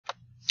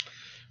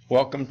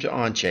Welcome to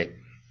OnShape.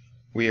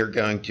 We are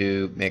going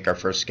to make our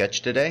first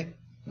sketch today,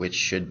 which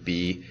should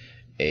be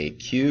a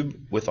cube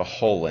with a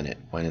hole in it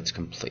when it's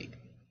complete.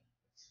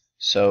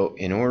 So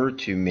in order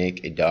to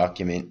make a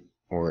document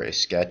or a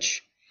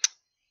sketch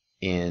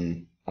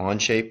in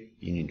OnShape,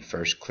 you need to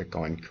first click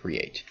on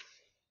Create.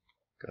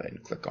 Go ahead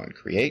and click on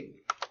Create,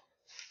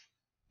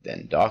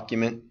 then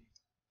Document.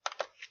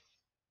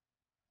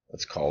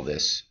 Let's call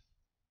this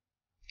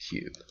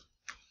Cube.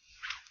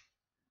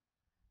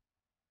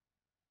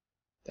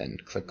 Then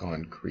click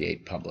on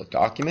Create Public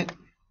Document,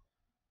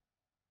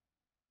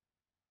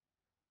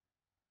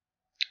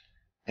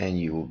 and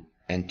you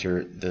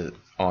enter the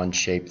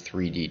OnShape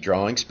 3D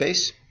drawing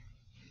space.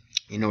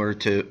 In order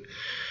to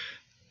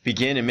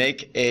begin and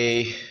make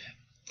a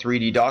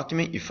 3D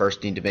document, you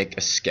first need to make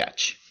a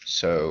sketch.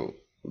 So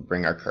we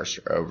bring our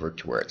cursor over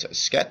to where it says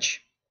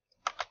Sketch,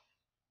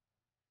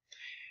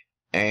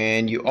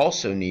 and you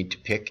also need to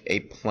pick a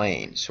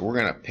plane. So we're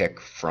going to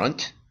pick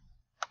Front,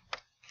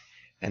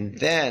 and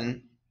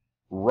then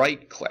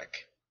right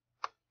click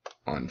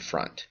on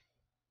Front,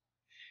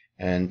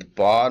 and at the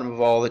bottom of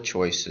all the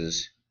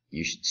choices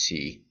you should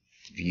see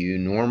View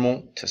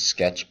Normal to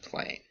Sketch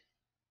Plane.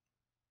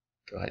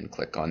 Go ahead and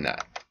click on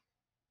that,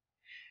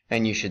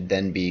 and you should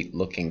then be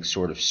looking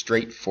sort of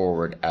straight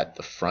forward at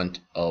the front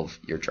of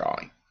your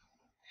drawing.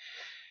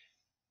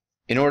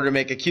 In order to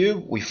make a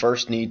cube, we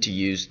first need to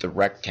use the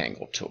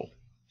rectangle tool.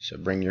 So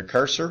bring your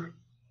cursor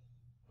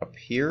up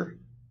here.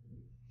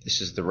 This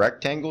is the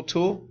rectangle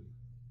tool.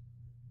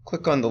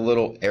 Click on the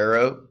little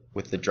arrow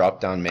with the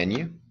drop-down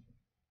menu,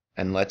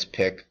 and let's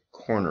pick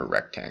corner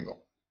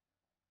rectangle.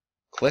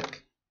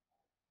 Click,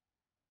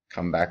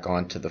 come back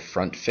onto the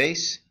front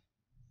face,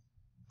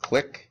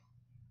 click,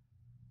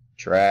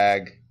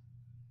 drag,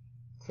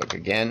 click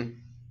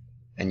again,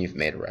 and you've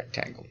made a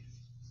rectangle.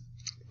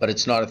 But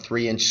it's not a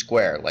 3-inch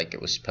square like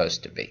it was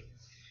supposed to be.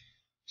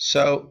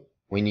 So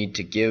we need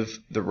to give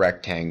the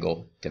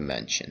rectangle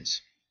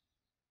dimensions.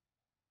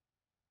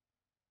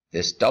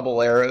 This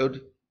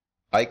double-arrowed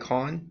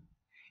icon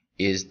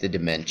is the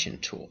dimension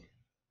tool.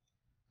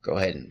 Go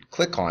ahead and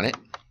click on it.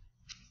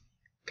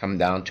 Come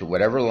down to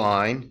whatever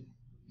line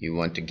you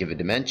want to give a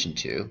dimension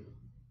to.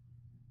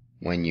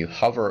 When you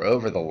hover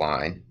over the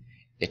line,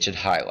 it should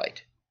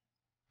highlight.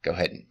 Go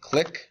ahead and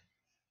click,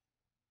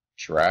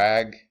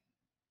 drag,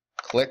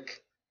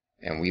 click,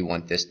 and we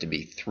want this to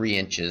be 3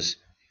 inches.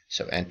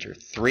 So enter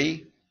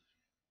 3,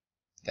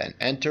 then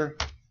enter,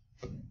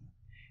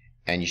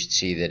 and you should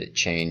see that it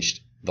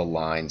changed the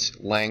line's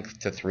length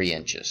to 3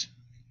 inches.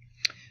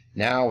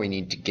 Now we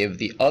need to give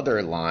the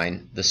other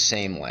line the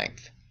same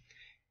length.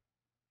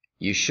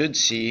 You should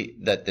see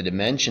that the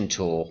dimension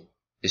tool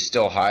is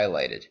still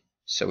highlighted,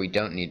 so we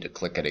don't need to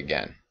click it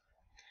again.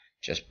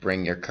 Just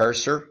bring your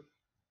cursor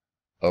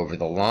over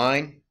the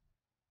line,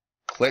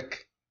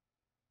 click,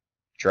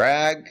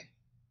 drag,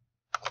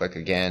 click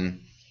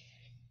again,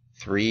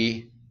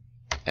 3,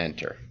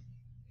 enter,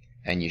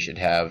 and you should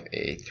have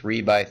a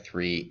 3 by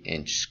 3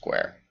 inch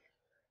square.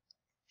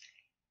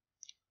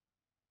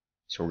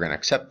 So we're going to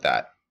accept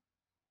that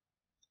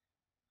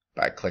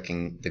by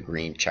clicking the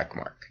green check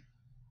mark.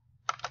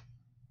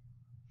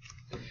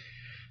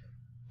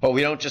 But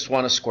we don't just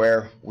want a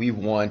square, we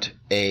want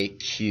a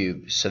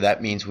cube. So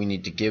that means we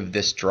need to give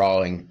this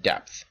drawing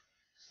depth.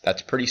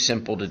 That's pretty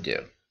simple to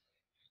do.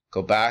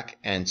 Go back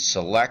and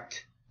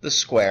select the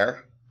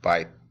square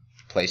by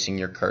placing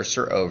your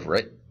cursor over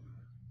it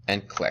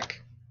and click.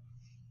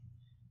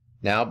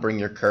 Now bring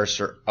your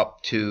cursor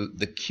up to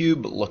the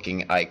cube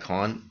looking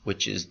icon,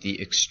 which is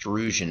the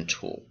Extrusion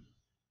Tool.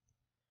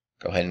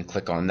 Go ahead and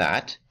click on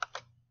that,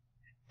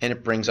 and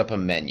it brings up a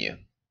menu.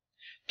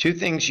 Two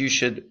things you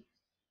should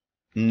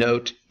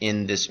note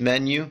in this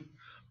menu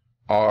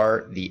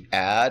are the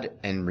add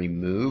and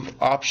remove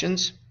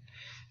options.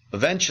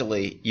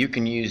 Eventually you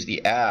can use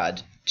the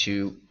add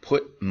to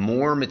put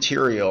more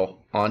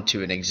material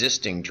onto an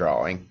existing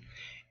drawing,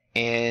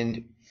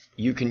 and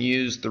you can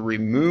use the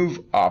remove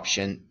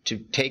option to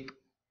take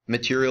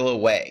material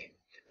away,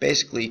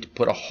 basically to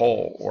put a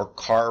hole or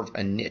carve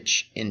a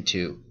niche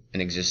into an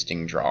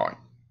existing drawing.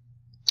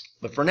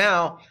 But for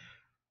now,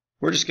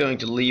 we're just going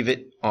to leave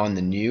it on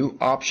the new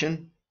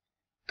option.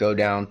 Go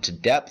down to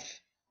depth,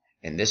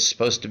 and this is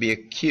supposed to be a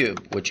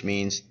cube, which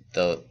means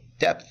the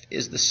depth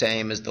is the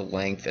same as the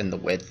length and the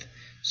width.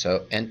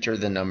 So enter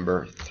the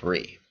number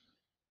 3.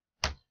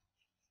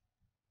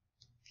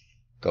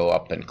 Go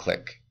up and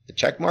click the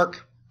check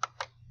mark.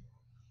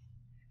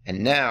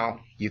 And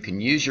now you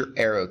can use your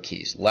arrow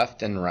keys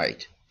left and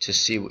right to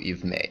see what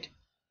you've made.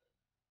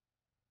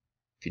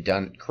 If you've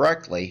done it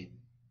correctly,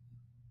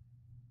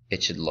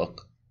 it should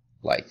look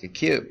like a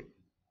cube.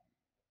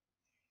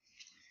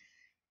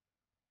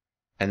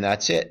 And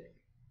that's it.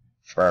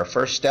 For our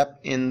first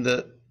step in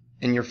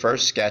your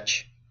first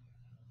sketch,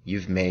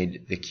 you've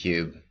made the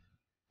cube,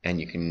 and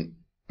you can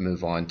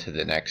move on to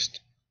the next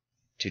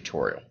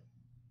tutorial.